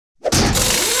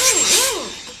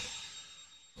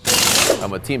I'm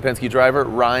with Team Penske driver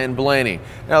Ryan Blaney.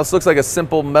 Now this looks like a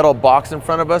simple metal box in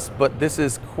front of us, but this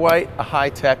is quite a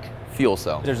high-tech fuel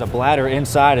cell. There's a bladder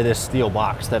inside of this steel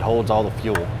box that holds all the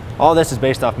fuel. All this is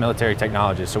based off military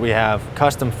technology. So we have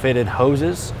custom fitted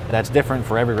hoses. That's different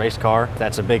for every race car.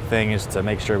 That's a big thing, is to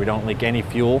make sure we don't leak any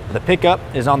fuel. The pickup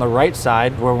is on the right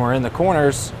side. When we're in the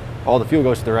corners, all the fuel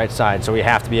goes to the right side, so we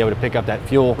have to be able to pick up that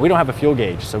fuel. We don't have a fuel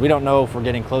gauge, so we don't know if we're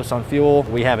getting close on fuel.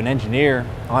 We have an engineer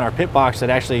on our pit box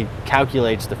that actually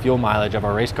calculates the fuel mileage of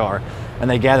our race car, and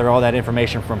they gather all that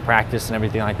information from practice and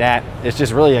everything like that. It's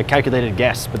just really a calculated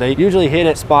guess, but they usually hit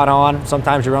it spot on.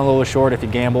 Sometimes you run a little short if you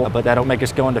gamble, but that'll make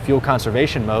us go into fuel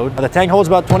conservation mode. The tank holds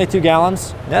about 22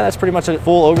 gallons. Yeah, that's pretty much a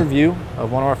full overview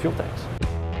of one of our fuel tanks.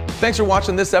 Thanks for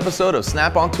watching this episode of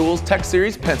Snap-on Tools Tech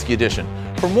Series Penske Edition.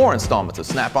 For more installments of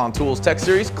Snap-on Tools Tech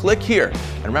Series, click here.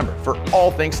 And remember, for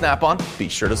all things Snap-on, be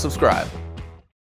sure to subscribe.